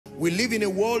We live in a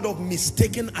world of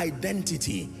mistaken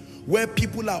identity, where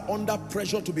people are under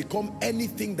pressure to become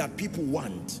anything that people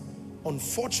want.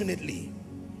 Unfortunately,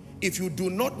 if you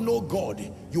do not know God,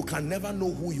 you can never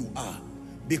know who you are,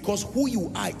 because who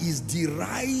you are is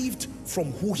derived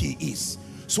from who He is.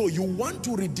 So you want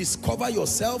to rediscover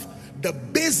yourself, the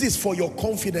basis for your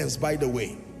confidence, by the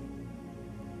way.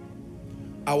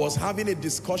 I was having a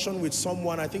discussion with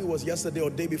someone, I think it was yesterday or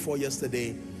day before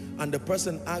yesterday, and the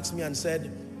person asked me and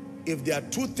said, if there are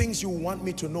two things you want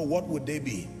me to know, what would they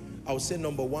be? I would say,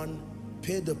 number one,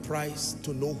 pay the price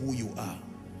to know who you are.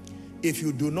 If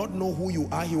you do not know who you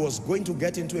are, he was going to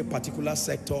get into a particular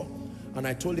sector, and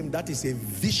I told him that is a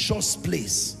vicious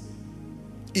place.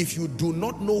 If you do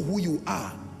not know who you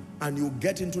are and you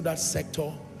get into that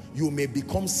sector, you may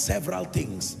become several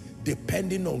things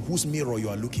depending on whose mirror you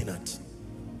are looking at.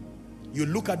 You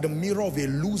look at the mirror of a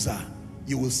loser,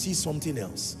 you will see something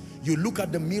else. You look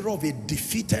at the mirror of a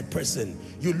defeated person,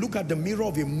 you look at the mirror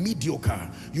of a mediocre,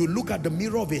 you look at the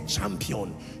mirror of a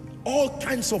champion. All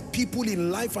kinds of people in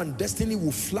life and destiny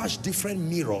will flash different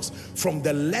mirrors from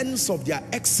the lens of their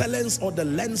excellence or the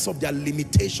lens of their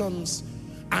limitations,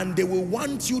 and they will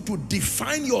want you to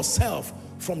define yourself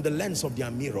from the lens of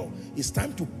their mirror. It's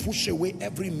time to push away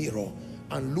every mirror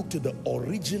and look to the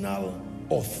original,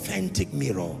 authentic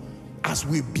mirror. As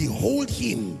we behold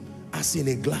Him as in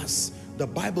a glass, the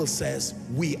Bible says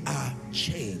we are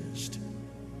changed.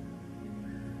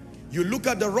 You look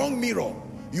at the wrong mirror,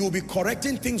 you will be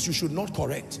correcting things you should not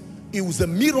correct. It was the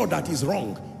mirror that is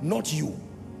wrong, not you.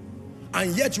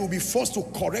 And yet you will be forced to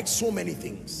correct so many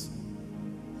things.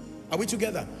 Are we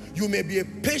together? You may be a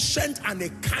patient and a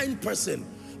kind person,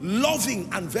 loving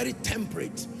and very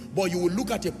temperate, but you will look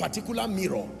at a particular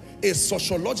mirror, a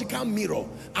sociological mirror,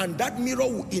 and that mirror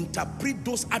will interpret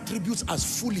those attributes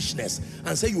as foolishness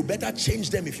and say you better change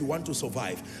them if you want to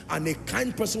survive. And a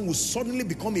kind person will suddenly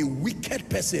become a wicked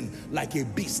person, like a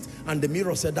beast, and the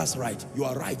mirror said, that's right, you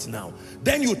are right now.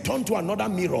 Then you turn to another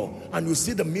mirror and you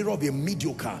see the mirror of a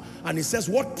mediocre, and it says,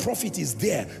 what profit is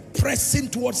there pressing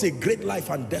towards a great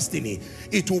life and destiny?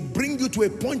 It will bring you to a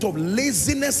point of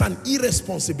laziness and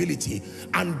irresponsibility,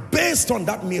 and based on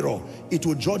that mirror it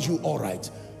will judge you all right.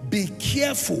 Be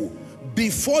careful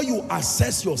before you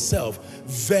assess yourself.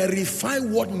 Verify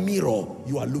what mirror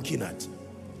you are looking at.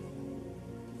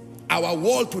 Our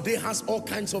world today has all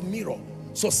kinds of mirror.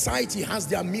 Society has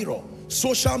their mirror.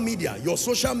 Social media, your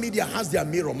social media has their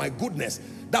mirror. My goodness,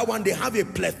 that one, they have a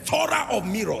plethora of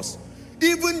mirrors.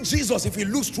 Even Jesus, if he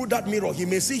looks through that mirror, he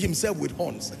may see himself with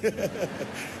horns.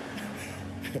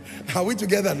 Are we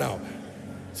together now?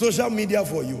 Social media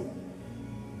for you.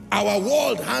 Our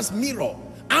world has mirror.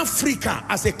 Africa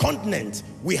as a continent,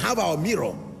 we have our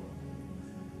mirror.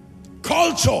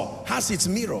 Culture has its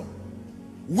mirror.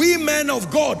 We men of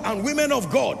God and women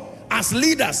of God, as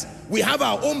leaders, we have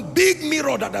our own big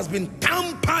mirror that has been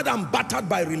tampered and battered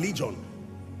by religion.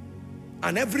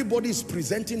 And everybody is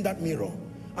presenting that mirror.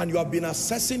 And you have been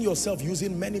assessing yourself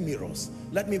using many mirrors.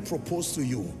 Let me propose to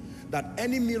you that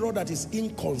any mirror that is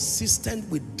inconsistent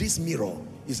with this mirror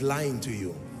is lying to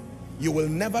you. You will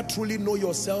never truly know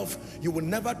yourself. You will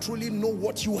never truly know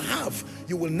what you have.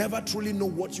 You will never truly know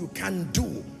what you can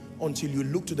do until you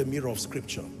look to the mirror of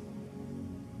Scripture.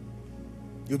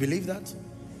 You believe that?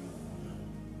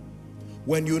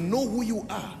 When you know who you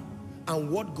are and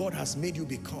what God has made you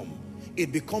become,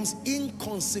 it becomes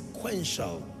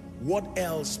inconsequential what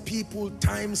else people,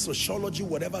 time, sociology,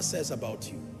 whatever says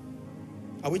about you.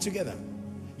 Are we together?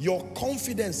 Your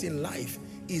confidence in life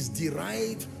is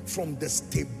derived from the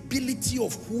stability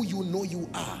of who you know you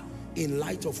are in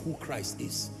light of who Christ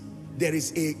is. There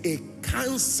is a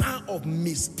cancer of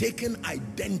mistaken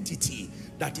identity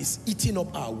that is eating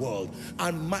up our world.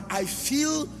 And I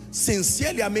feel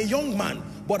sincerely, I'm a young man,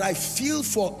 but I feel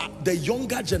for the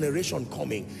younger generation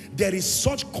coming. There is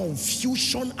such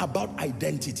confusion about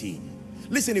identity.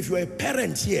 Listen, if you're a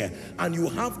parent here and you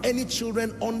have any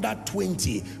children under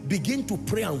 20, begin to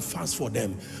pray and fast for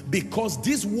them, because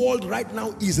this world right now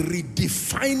is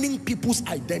redefining people's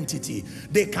identity.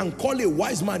 They can call a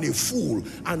wise man a fool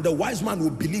and the wise man will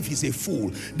believe he's a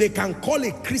fool. They can call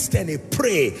a Christian a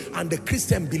prey and the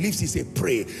Christian believes he's a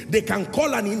prey. They can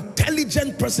call an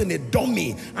intelligent person a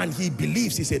dummy and he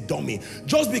believes he's a dummy.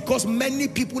 Just because many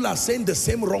people are saying the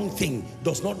same wrong thing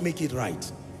does not make it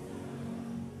right.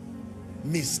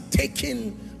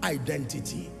 Mistaken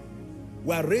identity.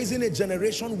 We are raising a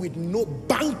generation with no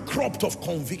bankrupt of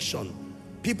conviction.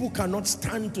 People cannot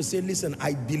stand to say, listen,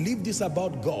 I believe this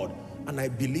about God and I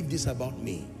believe this about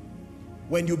me.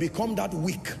 When you become that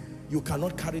weak, you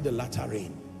cannot carry the latter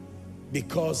rain,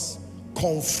 because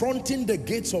confronting the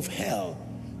gates of hell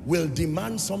will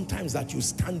demand sometimes that you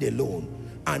stand alone.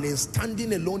 And in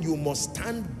standing alone, you must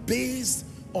stand based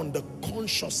on the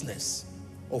consciousness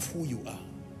of who you are.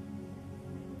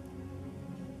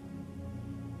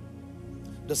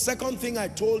 The second thing I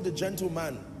told the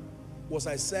gentleman was,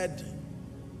 I said,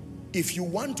 if you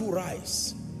want to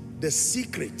rise, the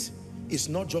secret is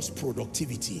not just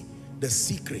productivity. The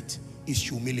secret is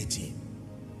humility.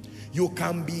 You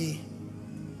can be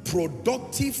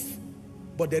productive,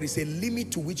 but there is a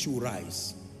limit to which you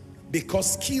rise,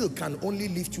 because skill can only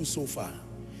lift you so far.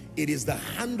 It is the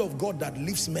hand of God that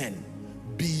lifts men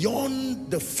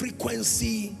beyond the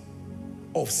frequency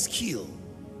of skill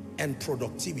and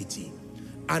productivity.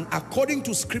 And according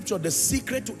to scripture, the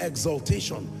secret to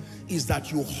exaltation is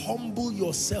that you humble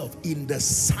yourself in the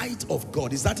sight of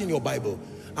God. Is that in your Bible?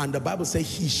 And the Bible says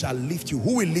he shall lift you.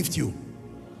 Who will lift you?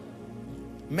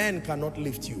 Men cannot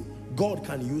lift you. God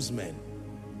can use men.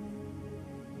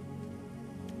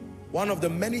 One of the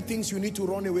many things you need to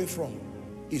run away from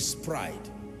is pride.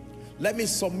 Let me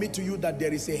submit to you that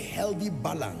there is a healthy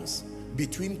balance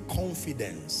between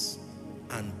confidence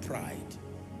and pride.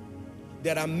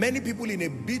 There are many people in a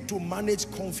bid to manage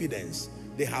confidence,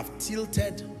 they have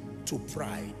tilted to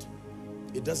pride.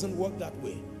 It doesn't work that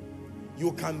way.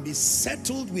 You can be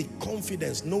settled with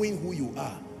confidence, knowing who you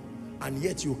are, and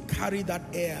yet you carry that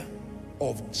air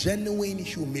of genuine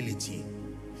humility.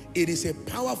 It is a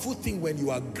powerful thing when you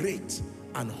are great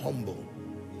and humble.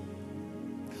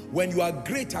 When you are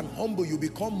great and humble, you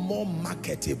become more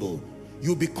marketable.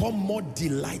 You become more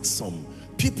delightsome.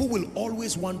 People will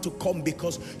always want to come,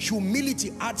 because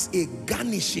humility adds a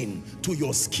garnishing to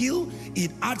your skill.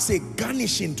 It adds a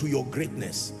garnishing to your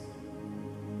greatness.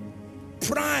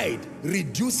 Pride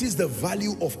reduces the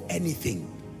value of anything.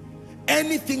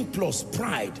 Anything plus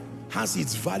pride has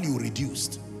its value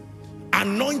reduced.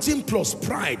 Anointing plus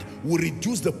pride will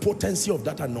reduce the potency of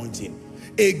that anointing.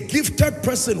 A gifted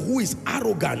person who is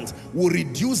arrogant will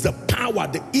reduce the power,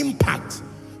 the impact.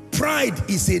 Pride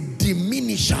is a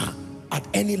diminisher at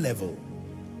any level.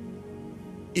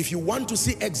 If you want to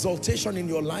see exaltation in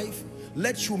your life,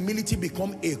 let humility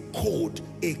become a code,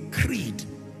 a creed,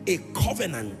 a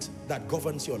covenant that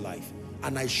governs your life.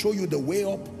 And I show you the way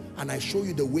up, and I show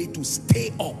you the way to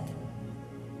stay up.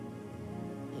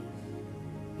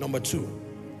 Number two,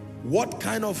 what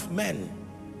kind of men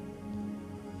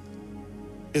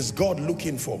is God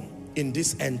looking for in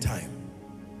this end time?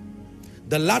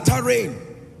 The latter rain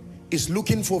is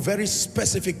looking for very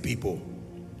specific people.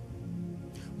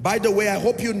 By the way, I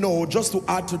hope you know, just to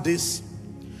add to this,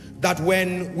 that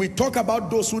when we talk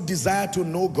about those who desire to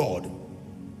know God,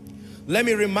 let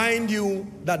me remind you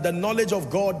that the knowledge of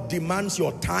God demands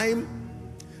your time,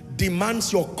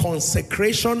 demands your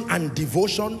consecration and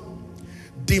devotion,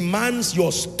 demands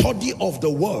your study of the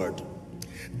word,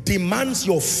 demands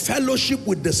your fellowship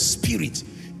with the Spirit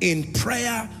in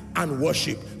prayer and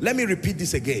worship. Let me repeat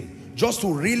this again, just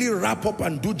to really wrap up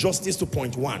and do justice to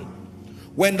point one.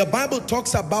 When the Bible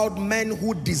talks about men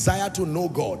who desire to know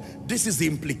God, this is the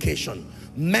implication.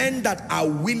 Men that are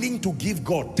willing to give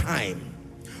God time.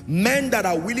 Men that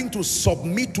are willing to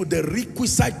submit to the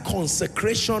requisite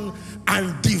consecration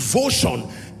and devotion.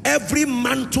 Every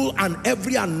mantle and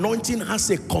every anointing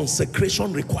has a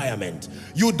consecration requirement.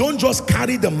 You don't just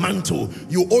carry the mantle,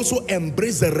 you also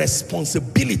embrace the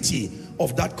responsibility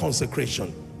of that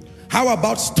consecration. How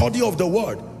about study of the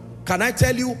word? Can I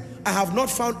tell you, I have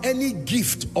not found any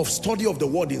gift of study of the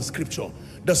word in scripture.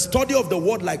 The study of the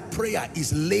word, like prayer,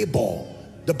 is labor.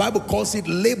 The Bible calls it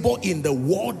labor in the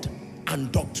word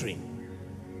and doctrine.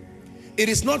 It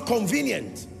is not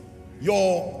convenient.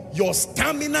 Your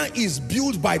stamina is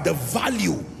built by the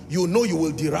value you know you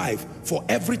will derive for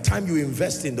every time you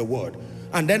invest in the word.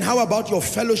 And then how about your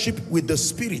fellowship with the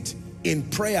Spirit in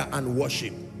prayer and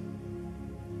worship?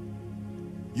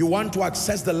 You want to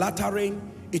access the latter rain?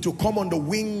 It will come on the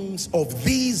wings of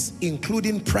these,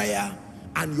 including prayer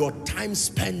and your time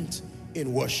spent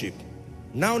in worship.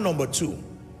 Now, number two,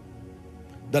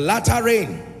 the latter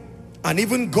rain, and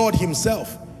even God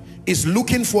himself is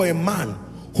looking for a man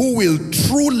who will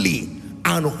truly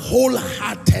and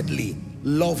wholeheartedly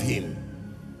love him.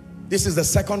 This is the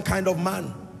second kind of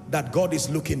man that God is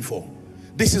looking for.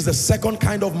 This is the second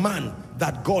kind of man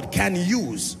that God can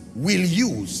use, will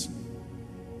use.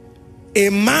 A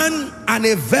man and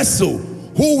a vessel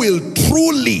who will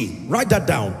truly, write that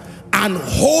down, and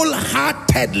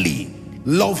wholeheartedly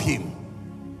love him.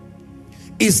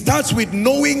 It starts with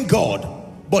knowing God,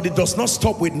 but it does not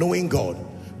stop with knowing God.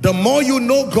 The more you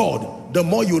know God, the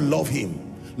more you love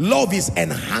him. Love is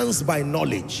enhanced by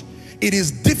knowledge. It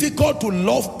is difficult to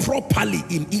love properly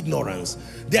in ignorance.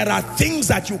 There are things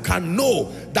that you can know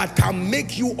that can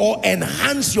make you or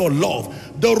enhance your love.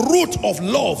 The root of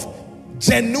love,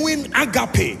 genuine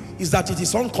agape, is that it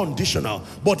is unconditional,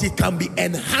 but it can be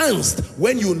enhanced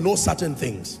when you know certain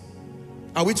things.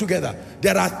 Are we together?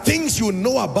 There are things you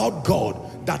know about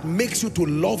God that makes you to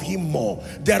love him more.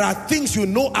 There are things you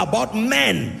know about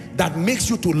men that makes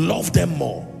you to love them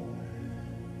more.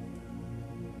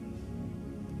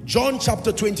 John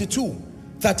chapter 22,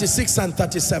 36 and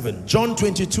 37. John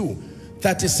 22,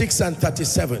 36 and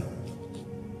 37.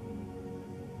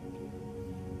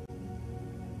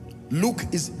 Luke,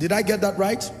 did I get that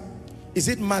right? Is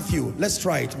it Matthew? Let's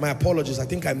try it. My apologies. I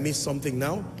think I missed something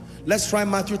now. Let's try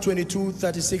Matthew 22,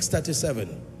 36,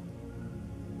 37.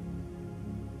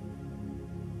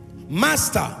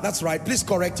 Master, that's right. Please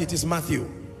correct it. It's Matthew.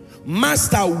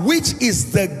 Master, which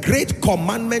is the great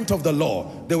commandment of the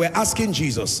law? They were asking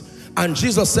Jesus. And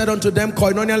Jesus said unto them,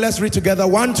 Koinonia, let's read together.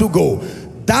 1, 2, go.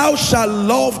 Thou shalt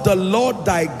love the Lord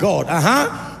thy God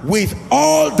with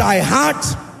all thy heart,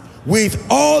 with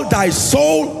all thy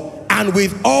soul, and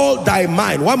with all thy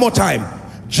mind. One more time.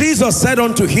 Jesus said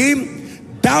unto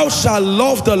him, thou shalt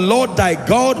love the Lord thy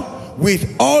God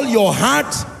with all your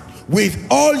heart, with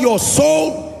all your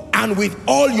soul, and with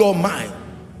all your mind.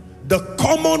 The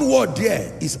common word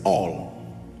there is all.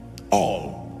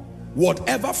 All.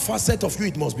 Whatever facet of you,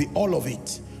 it must be all of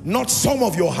it. Not some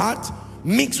of your heart,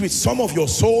 mixed with some of your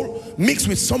soul, mixed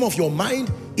with some of your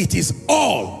mind. It is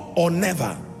all or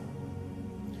never.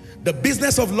 The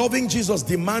business of loving Jesus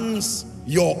demands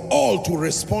your all to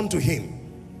respond to him.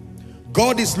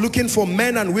 God is looking for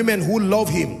men and women who love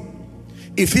him.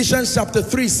 Ephesians chapter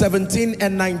 3, 17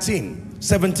 and 19.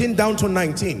 17 down to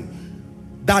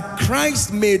 19. That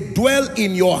Christ may dwell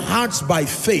in your hearts by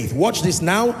faith. Watch this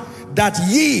now. That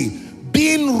ye,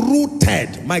 being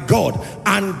rooted, my God,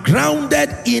 and grounded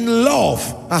in love,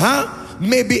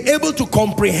 may be able to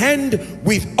comprehend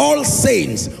with all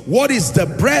saints what is the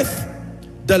breadth,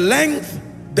 the length,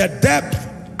 the depth,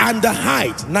 and the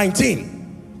height. 19.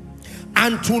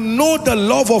 And to know the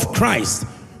love of Christ,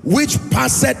 which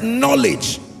passeth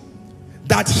knowledge,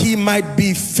 that he might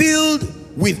be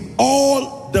filled with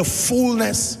all the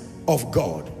fullness of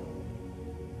God.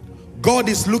 God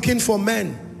is looking for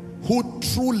men who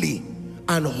truly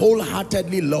and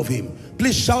wholeheartedly love him.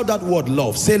 Please shout that word,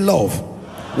 love. Say love.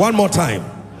 One more time.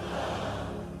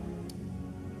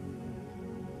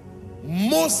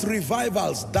 Most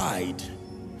revivals died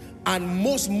and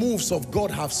most moves of God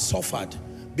have suffered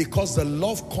because the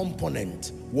love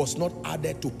component was not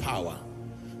added to power.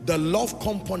 The love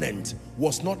component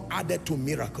was not added to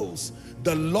miracles.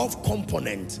 The love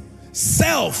component,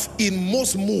 self in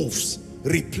most moves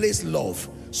replaced love.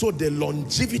 So the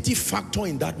longevity factor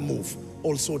in that move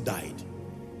also died.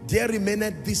 There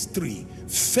remained these three: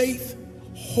 faith,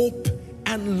 hope,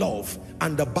 and love.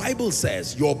 And the Bible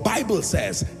says, your Bible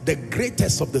says, the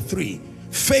greatest of the three,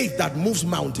 faith that moves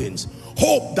mountains,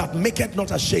 hope that maketh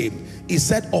not ashamed, is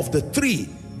said of the three,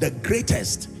 the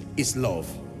greatest is love.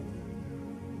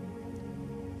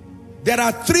 There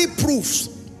are three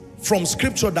proofs from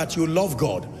scripture that you love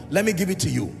God. Let me give it to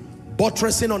you.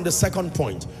 Buttressing on the second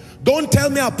point. Don't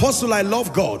tell me, Apostle, I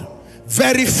love God.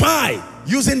 Verify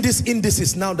using this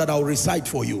indices now that I'll recite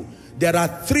for you. There are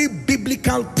three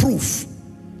biblical proof.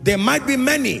 There might be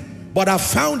many, but I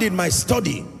found in my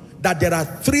study that there are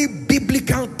three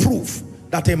biblical proof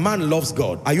that a man loves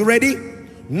God. Are you ready?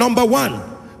 Number one,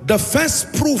 the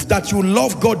first proof that you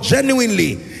love God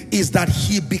genuinely is that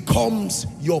he becomes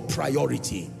your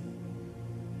priority.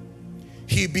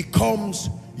 He becomes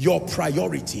your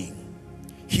priority.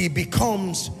 He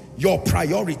becomes your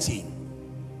priority.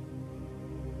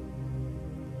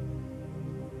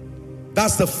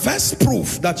 That's the first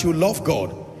proof that you love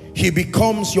God. He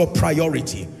becomes your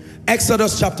priority.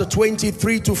 Exodus chapter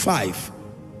 23-5.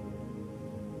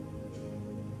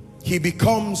 He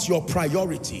becomes your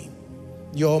priority.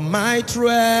 You're my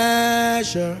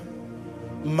treasure,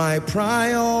 my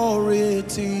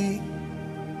priority.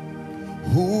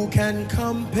 Who can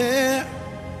compare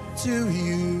to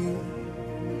you?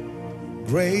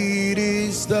 Great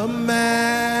is the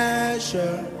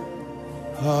measure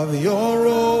of your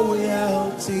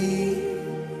royalty,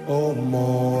 O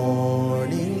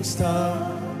morning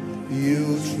star.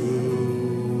 You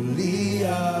truly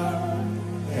are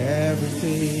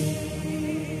everything.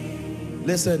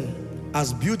 Listen,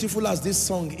 as beautiful as this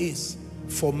song is,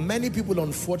 for many people,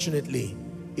 unfortunately,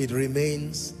 it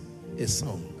remains a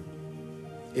song.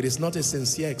 It is not a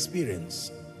sincere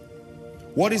experience.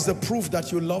 What is the proof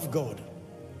that you love God?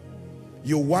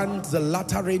 You want the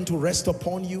latter rain to rest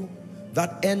upon you,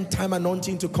 that end time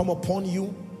anointing to come upon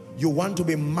you. You want to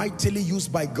be mightily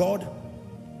used by God.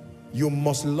 You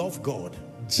must love God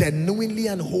genuinely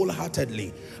and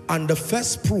wholeheartedly. And the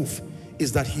first proof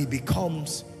is that he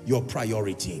becomes your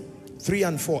priority. 3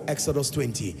 and 4, Exodus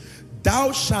 20.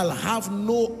 Thou shalt have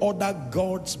no other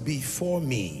gods before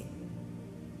me.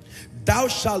 Thou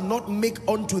shalt not make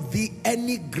unto thee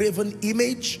any graven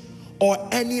image or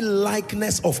any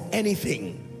likeness of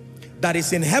anything that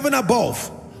is in heaven above,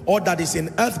 or that is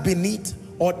in earth beneath,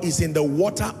 or is in the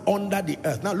water under the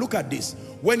earth. Now look at this.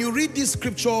 When you read this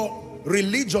scripture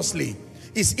religiously,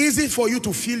 it's easy for you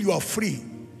to feel you are free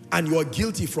and you are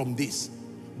guilty from this.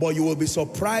 But you will be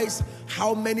surprised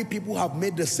how many people have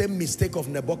made the same mistake of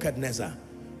Nebuchadnezzar.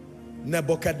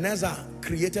 Nebuchadnezzar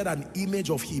created an image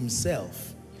of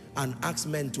himself and asked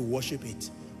men to worship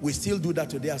it. We still do that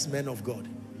today as men of God.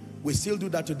 We still do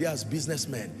that today as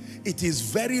businessmen. It is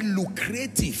very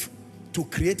lucrative to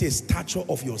create a statue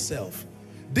of yourself.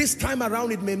 This time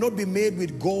around, it may not be made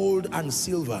with gold and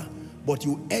silver, but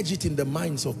you edge it in the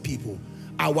minds of people.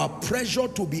 Our pressure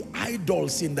to be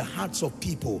idols in the hearts of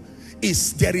people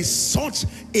is, there is such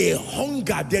a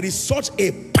hunger, there is such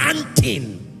a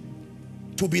panting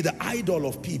to be the idol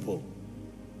of people.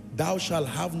 Thou shalt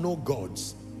have no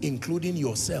gods, including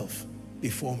yourself,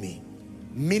 before me.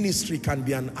 Ministry can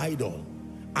be an idol.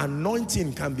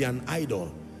 Anointing can be an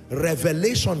idol.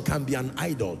 Revelation can be an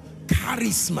idol.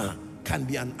 Charisma can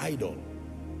be an idol.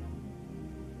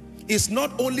 It's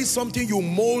not only something you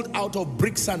mold out of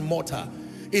bricks and mortar.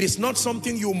 It is not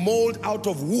something you mold out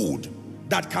of wood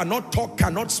that cannot talk,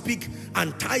 cannot speak,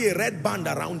 and tie a red band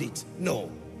around it. No.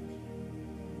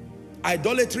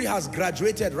 Idolatry has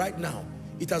graduated right now.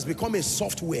 It has become a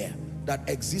software that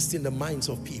exists in the minds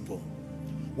of people.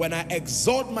 When I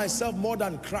exalt myself more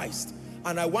than Christ,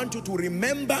 and I want you to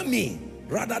remember me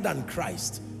rather than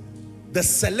Christ, the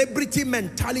celebrity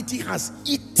mentality has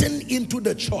eaten into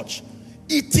the church,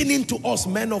 eaten into us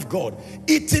men of God,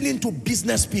 eaten into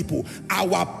business people.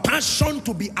 Our passion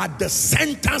to be at the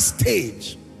center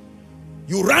stage.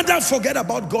 You rather forget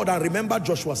about God and remember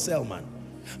Joshua Selman.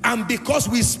 And because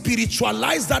we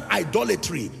spiritualize that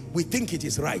idolatry, we think it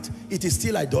is right. It is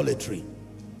still idolatry.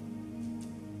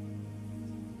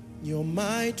 You're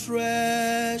my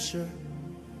treasure,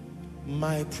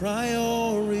 my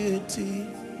priority.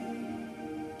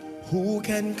 Who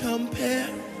can compare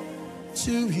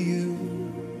to you?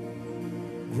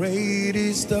 Great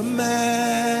is the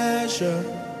measure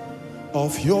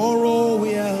of your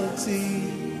royalty,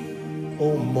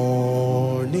 O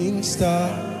morning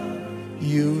star,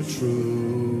 you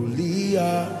truly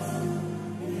are.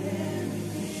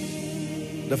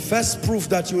 The first proof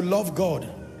that you love God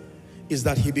is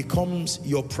that he becomes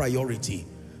your priority.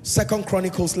 2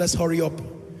 Chronicles, let's hurry up,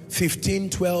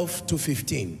 15:12 to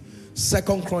 15.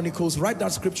 2 Chronicles, write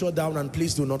that scripture down and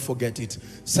please do not forget it.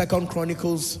 2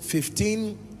 Chronicles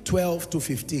 15:12 to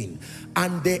 15.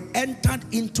 And they entered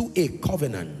into a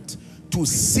covenant to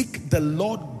seek the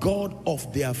Lord God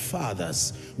of their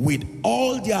fathers with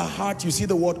all their heart. You see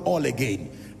the word all again.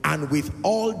 And with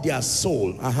all their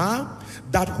soul.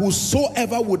 That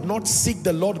whosoever would not seek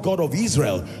the Lord God of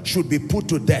Israel should be put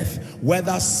to death,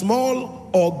 whether small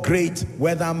or great,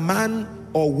 whether man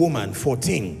or woman.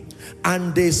 14.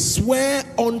 And they swear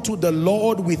unto the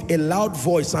Lord with a loud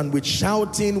voice and with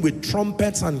shouting, with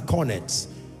trumpets and cornets.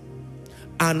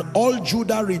 And all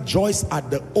Judah rejoiced at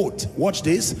the oath. Watch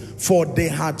this. For they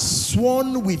had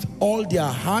sworn with all their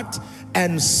heart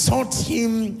and sought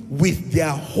him with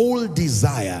their whole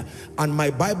desire. And my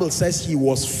Bible says he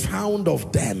was found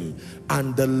of them,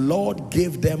 and the Lord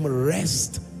gave them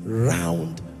rest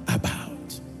round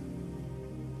about.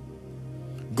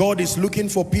 God is looking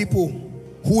for people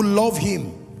who love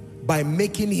him by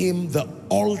making him the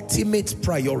ultimate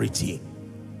priority.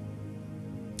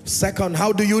 Second,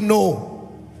 how do you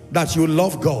know that you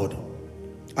love God?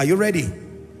 Are you ready?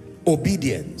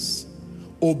 Obedience.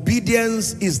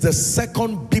 Obedience is the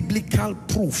second biblical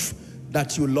proof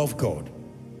that you love God.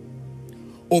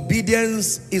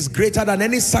 Obedience is greater than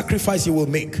any sacrifice you will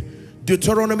make.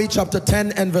 Deuteronomy chapter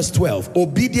 10 and verse 12.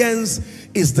 Obedience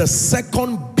is the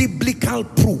second biblical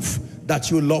proof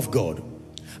that you love God.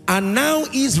 And now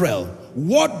Israel,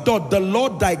 what doth the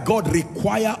Lord thy God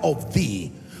require of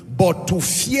thee, but to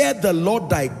fear the Lord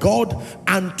thy God,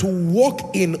 and to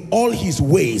walk in all his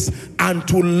ways, and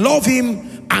to love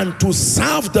him, and to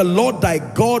serve the Lord thy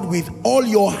God with all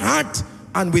your heart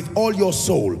and with all your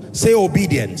soul. Say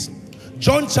obedience.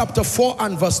 John chapter 4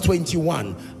 and verse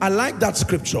 21. I like that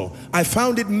scripture. I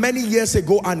found it many years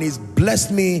ago and it's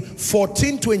blessed me.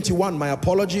 14:21, my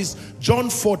apologies. John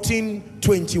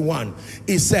 14:21.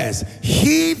 It says,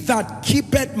 he that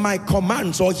keepeth my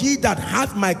commands, or he that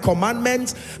hath my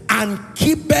commandments and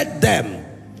keepeth them,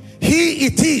 He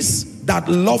it is that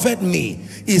loveth me.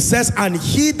 He says, and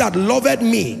he that loveth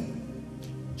me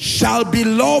shall be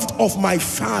loved of my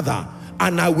Father,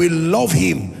 and I will love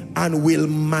him and will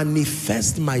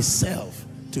manifest myself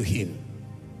to him.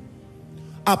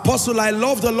 Apostle, I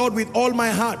love the Lord with all my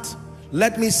heart.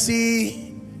 Let me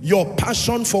see your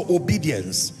passion for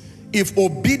obedience. If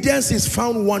obedience is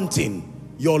found wanting,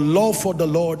 your love for the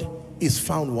Lord is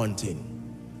found wanting.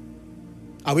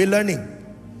 Are we learning?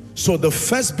 So the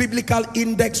first biblical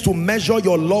index to measure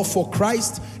your love for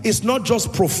Christ is not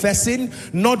just professing,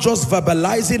 not just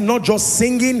verbalizing, not just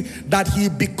singing, that he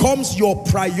becomes your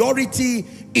priority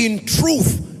in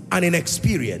truth and in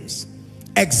experience.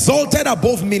 Exalted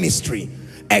above ministry,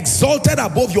 exalted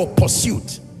above your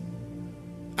pursuit.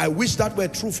 I wish that were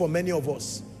true for many of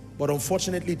us, but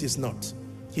unfortunately it is not.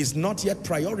 He's not yet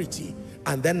priority.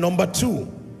 And then number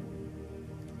two,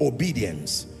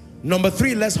 obedience. Number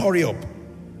three, let's hurry up.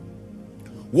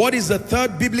 What is the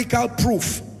third biblical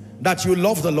proof that you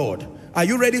love the Lord? Are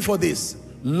you ready for this?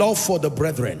 Love for the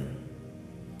brethren.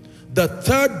 The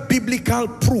third biblical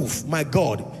proof, my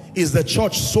God, is the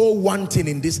church so wanting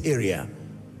in this area,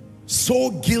 so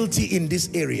guilty in this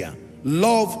area.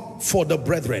 Love for the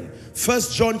brethren. 1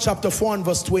 John chapter 4 and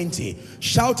verse 20.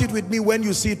 Shout it with me when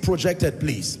you see it projected,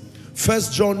 please. 1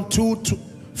 John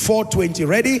 4:20.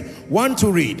 Ready? One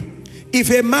to read. If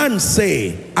a man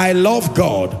say, I love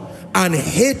God, and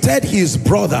hated his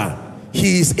brother,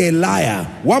 he is a liar.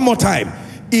 One more time.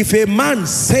 If a man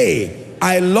say,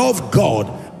 I love God,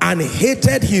 and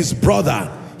hated his brother,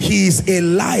 he is a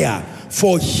liar.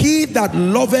 For he that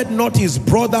loveth not his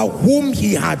brother whom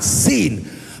he had seen,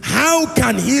 how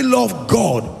can he love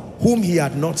God whom he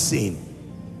had not seen?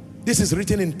 This is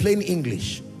written in plain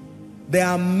English. There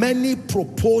are many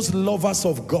proposed lovers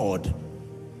of God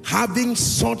having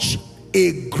such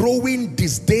a growing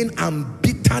disdain and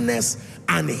bitterness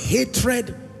and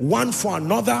hatred one for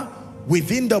another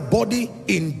within the body,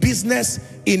 in business,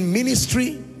 in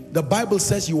ministry. The Bible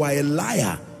says you are a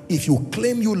liar if you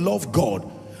claim you love God.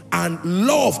 And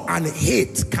love and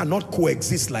hate cannot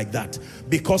coexist like that,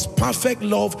 because perfect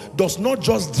love does not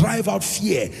just drive out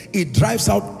fear, it drives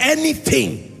out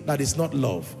anything that is not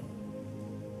love.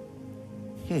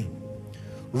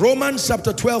 Romans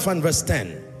chapter 12 and verse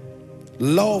 10.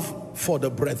 Love for the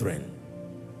brethren.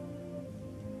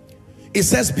 It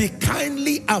says, be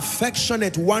kindly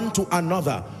affectionate one to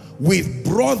another with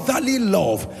brotherly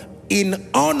love, in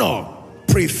honor,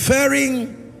 preferring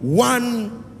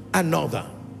one another.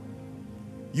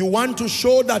 You want to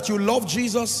show that you love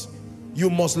Jesus, you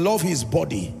must love his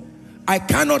body. I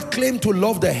cannot claim to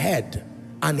love the head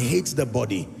and hate the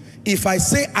body. If I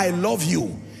say I love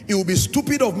you, it will be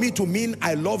stupid of me to mean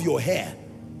I love your hair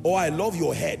or I love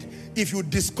your head. If you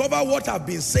discover what I've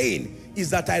been saying is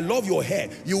that I love your hair,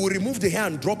 you will remove the hair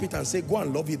and drop it and say, go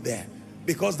and love it there,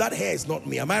 because that hair is not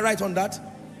me. Am I right on that?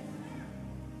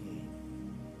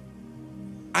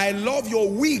 I love your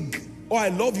wig or I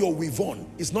love your weave on.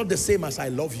 It's not the same as I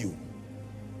love you.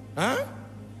 Huh?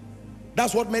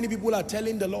 That's what many people are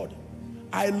telling the Lord.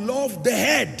 I love the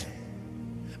head.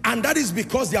 And that is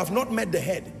because they have not met the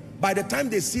head. By the time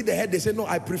they see the head, they say, no,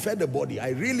 I prefer the body. I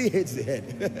really hate the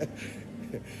head.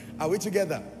 Are we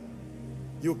together?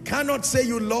 You cannot say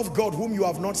you love God whom you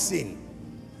have not seen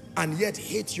and yet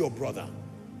hate your brother.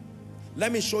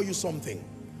 Let me show you something.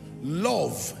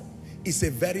 Love is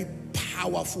a very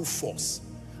powerful force.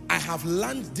 I have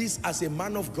learned this as a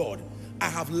man of God. I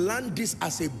have learned this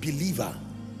as a believer.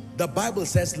 The Bible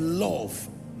says love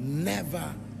never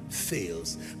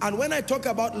fails. And when I talk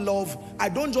about love, I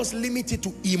don't just limit it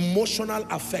to emotional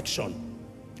affection.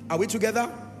 Are we together?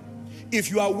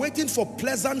 If you are waiting for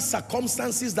pleasant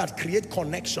circumstances that create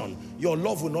connection, your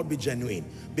love will not be genuine.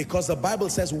 Because the Bible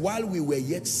says, while we were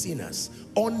yet sinners,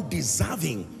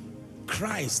 undeserving,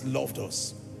 Christ loved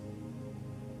us.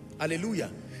 Hallelujah.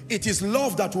 It is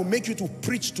love that will make you to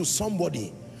preach to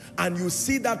somebody and you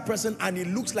see that person and it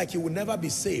looks like he will never be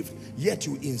saved, yet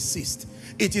you insist.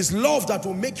 It is love that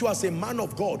will make you as a man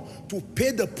of God to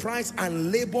pay the price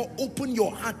and labor, open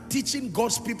your heart, teaching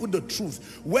God's people the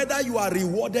truth, whether you are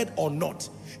rewarded or not.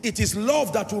 It is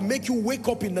love that will make you wake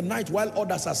up in the night while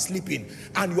others are sleeping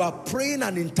and you are praying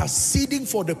and interceding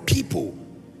for the people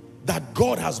that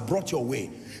God has brought your way.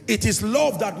 It is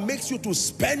love that makes you to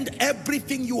spend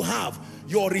everything you have,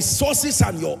 your resources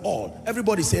and your all.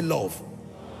 Everybody say love.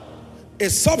 A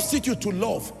substitute to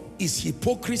love is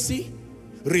hypocrisy,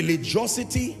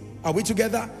 religiosity, are we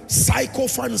together?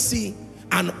 Sycophancy,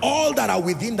 and all that are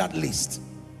within that list.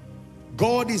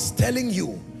 God is telling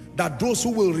you that those who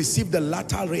will receive the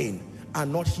latter rain are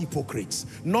not hypocrites,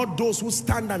 not those who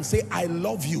stand and say, I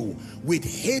love you, with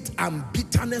hate and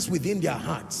bitterness within their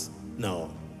hearts.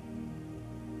 No.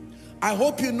 I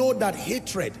hope you know that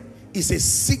hatred is a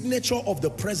signature of the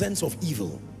presence of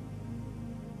evil.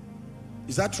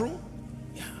 Is that true?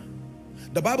 Yeah.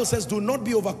 The Bible says, do not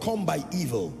be overcome by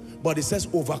evil, but it says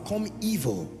overcome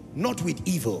evil, not with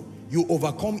evil. You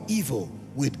overcome evil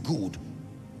with good.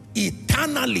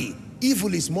 Eternally,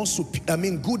 evil is more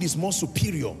good is more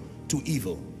superior to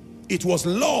evil. It was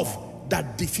love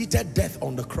that defeated death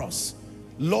on the cross.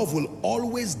 Love will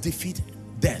always defeat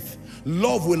death.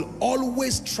 Love will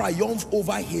always triumph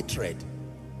over hatred.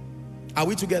 Are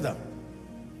we together?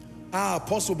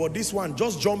 Apostle, but this one,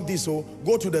 just jump this, so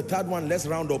go to the third one, let's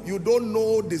round up. You don't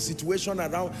know the situation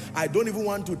around. I don't even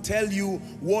want to tell you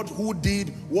who did,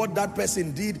 what that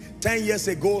person did. 10 years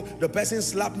ago, the person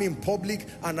slapped me in public,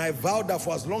 and I vowed that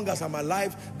for as long as I'm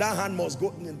alive, that hand must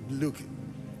go. Look,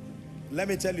 let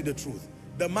me tell you the truth.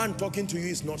 The man talking to you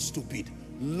is not stupid.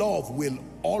 Love will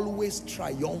always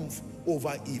triumph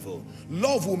over evil.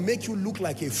 Love will make you look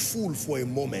like a fool for a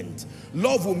moment.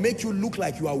 Love will make you look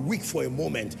like you are weak for a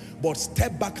moment, but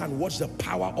step back and watch the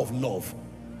power of love.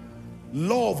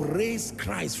 Love raised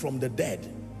Christ from the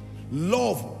dead.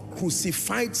 Love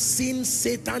crucified sin,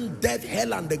 Satan, death,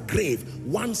 hell, and the grave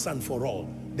once and for all.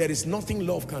 There is nothing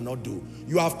love cannot do.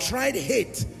 You have tried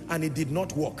hate and it did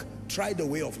not work. Try the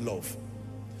way of love.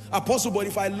 Apostle, but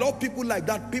if I love people like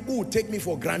that, people will take me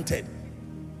for granted.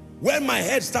 When my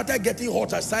head started getting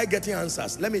hot, I started getting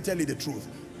answers. Let me tell you the truth.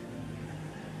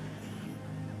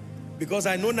 Because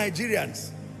I know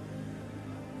Nigerians.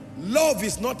 Love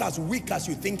is not as weak as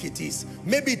you think it is.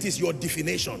 Maybe it is your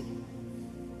definition.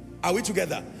 Are we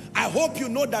together? I hope you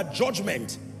know that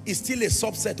judgment is still a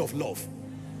subset of love.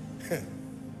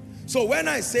 So when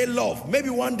I say love,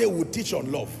 maybe one day we'll teach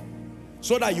on love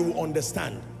so that you will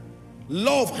understand.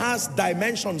 Love has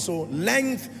dimensions, so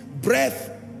length,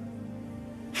 breadth,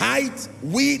 height,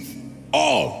 width,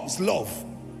 all is love.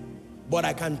 But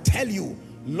I can tell you,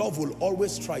 love will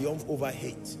always triumph over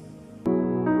hate.